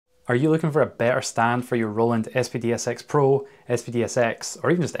Are you looking for a better stand for your Roland SPD-SX Pro, SPD-SX,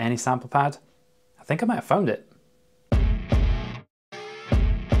 or even just any sample pad? I think I might have found it.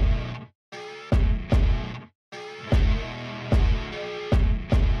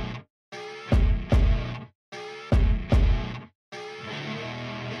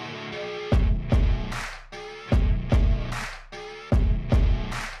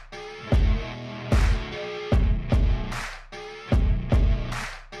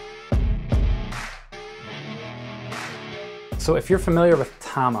 So if you're familiar with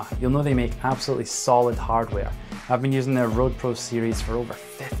Tama, you'll know they make absolutely solid hardware. I've been using their Road Pro series for over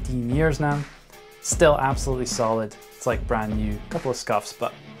 15 years now. Still absolutely solid. It's like brand new, a couple of scuffs,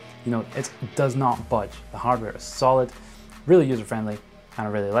 but you know, it does not budge. The hardware is solid, really user-friendly, and I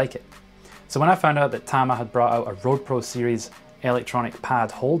really like it. So when I found out that Tama had brought out a Road Pro series electronic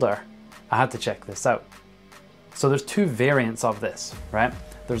pad holder, I had to check this out. So there's two variants of this, right?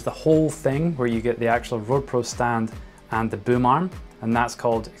 There's the whole thing where you get the actual Road Pro stand and the boom arm, and that's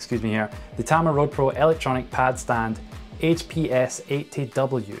called, excuse me here, the Tama Road Pro Electronic Pad Stand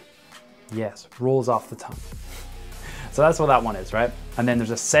HPS80W. Yes, rolls off the tongue. So that's what that one is, right? And then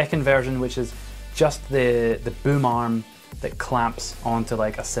there's a second version, which is just the boom arm that clamps onto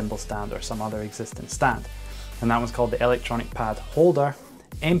like a cymbal stand or some other existing stand. And that one's called the Electronic Pad Holder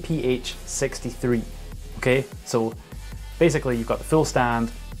MPH63. Okay, so basically you've got the full stand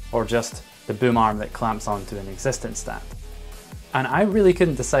or just the boom arm that clamps onto an existing stand. And I really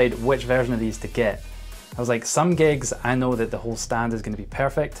couldn't decide which version of these to get. I was like, some gigs I know that the whole stand is going to be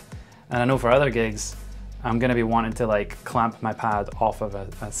perfect, and I know for other gigs I'm going to be wanting to like clamp my pad off of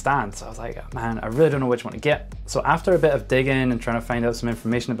a stand. So I was like, man, I really don't know which one to get. So after a bit of digging and trying to find out some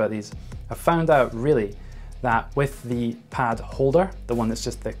information about these, I found out really that with the pad holder, the one that's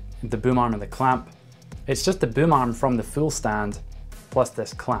just the boom arm and the clamp, it's just the boom arm from the full stand plus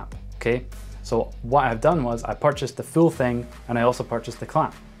this clamp. Okay, so what I've done was I purchased the full thing and I also purchased the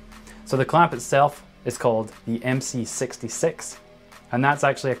clamp. So the clamp itself is called the MC66, and that's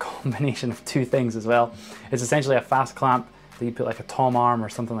actually a combination of two things as well. It's essentially a fast clamp that you put like a tom arm or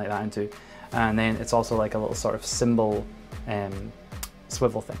something like that into, and then it's also like a little sort of cymbal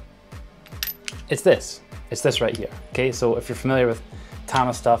swivel thing. It's this right here. Okay, so if you're familiar with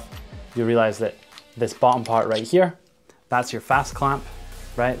Tama stuff, you realize that this bottom part right here, that's your fast clamp.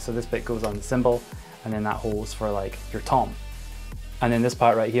 Right, so this bit goes on the cymbal, and then that holds for like your tom. And then this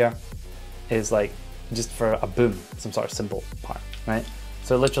part right here is like just for a boom, some sort of cymbal part, right?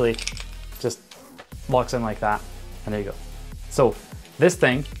 So it literally just locks in like that, and there you go. So this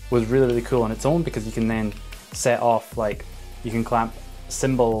thing was really, really cool on its own because you can then set off, like, you can clamp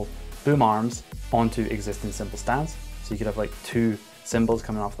cymbal boom arms onto existing cymbal stands. So you could have like two cymbals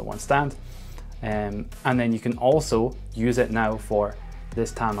coming off the one stand. And then you can also use it now for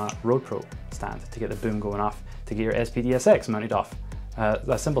this Tama Road Pro stand to get the boom going off, to get your SPD-SX mounted off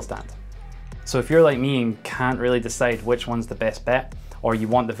a cymbal stand. So if you're like me and can't really decide which one's the best bet, or you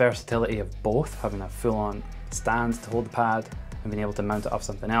want the versatility of both, having a full-on stand to hold the pad and being able to mount it off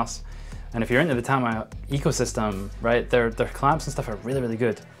something else, and if you're into the Tama ecosystem, right, their clamps and stuff are really, really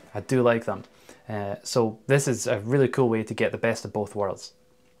good. I do like them. So this is a really cool way to get the best of both worlds.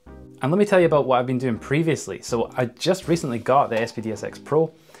 And let me tell you about what I've been doing previously. So I just recently got the SPD-SX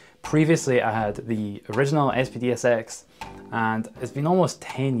Pro. Previously I had the original SPD-SX, and it's been almost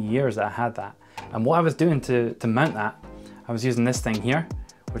 10 years that I had that. And what I was doing to mount that, I was using this thing here,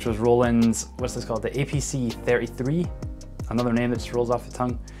 which was Roland's, what's this called? The APC33, another name that just rolls off the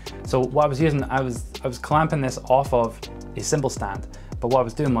tongue. So what I was using, I was clamping this off of a cymbal stand, but what I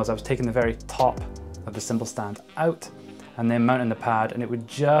was doing was I was taking the very top of the cymbal stand out and then mounting the pad, and it would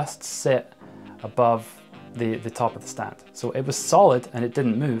just sit above the top of the stand. So it was solid and it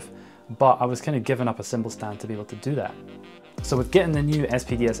didn't move, but I was kind of giving up a cymbal stand to be able to do that. So with getting the new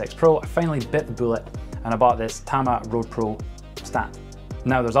SPD-SX Pro, I finally bit the bullet and I bought this Tama Road Pro stand.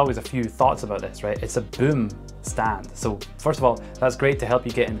 Now there's always a few thoughts about this, right? It's a boom stand. So first of all, that's great to help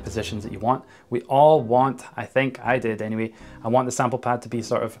you get in the positions that you want. We all want, I think I did anyway, I want the sample pad to be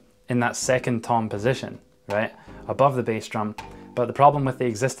sort of in that second tom position, right? Above the bass drum. But the problem with the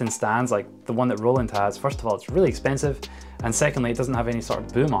existing stands, like the one that Roland has, first of all, it's really expensive. And secondly, it doesn't have any sort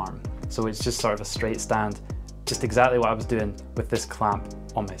of boom arm. So it's just sort of a straight stand, just exactly what I was doing with this clamp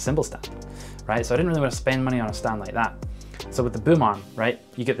on my cymbal stand, right? So I didn't really want to spend money on a stand like that. So with the boom arm, right,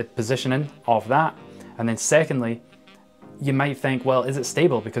 you get the positioning of that. And then secondly, you might think, well, is it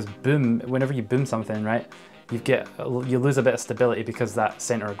stable? Because boom, whenever you boom something, right, you lose a bit of stability because that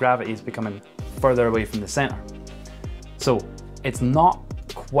center of gravity is becoming further away from the center. So it's not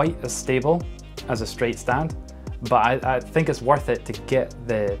quite as stable as a straight stand, but I think it's worth it to get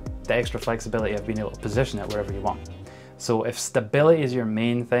the the extra flexibility of being able to position it wherever you want. So if stability is your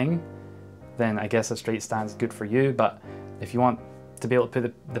main thing, then I guess a straight stand is good for you. But if you want to be able to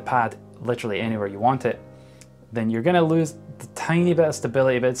put the pad literally anywhere you want it, then you're gonna lose the tiny bit of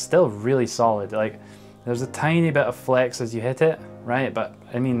stability, but it's still really solid. Like, there's a tiny bit of flex as you hit it, right? But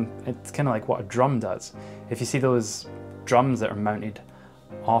I mean, it's kind of like what a drum does. If you see those drums that are mounted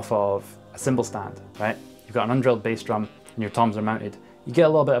off of a cymbal stand, right? You've got an undrilled bass drum and your toms are mounted, you get a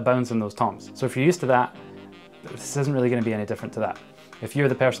little bit of bounce in those toms. So if you're used to that, this isn't really going to be any different to that. If you're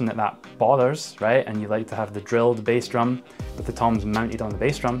the person that bothers, right, and you like to have the drilled bass drum with the toms mounted on the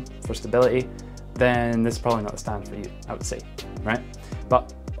bass drum for stability, then this is probably not the stand for you, I would say, right?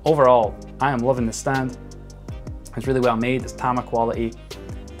 But overall, I am loving this stand. It's really well made, it's Tama quality.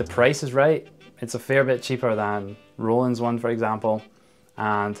 The price is right. It's a fair bit cheaper than Roland's one, for example.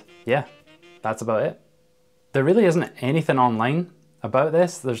 And yeah, that's about it. There really isn't anything online about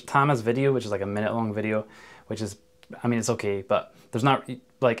this. There's Tama's video, which is like a minute-long video, which is, I mean, it's okay, but there's not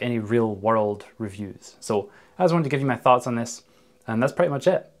like any real world reviews. So I just wanted to give you my thoughts on this, and that's pretty much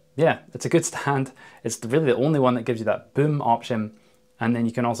it. Yeah, it's a good stand. It's really the only one that gives you that boom option, and then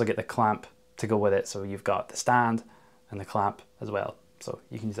you can also get the clamp to go with it. So you've got the stand and the clamp as well. So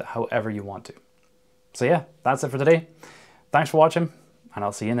you can use it however you want to. So yeah, that's it for today. Thanks for watching, and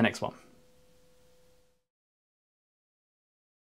I'll see you in the next one.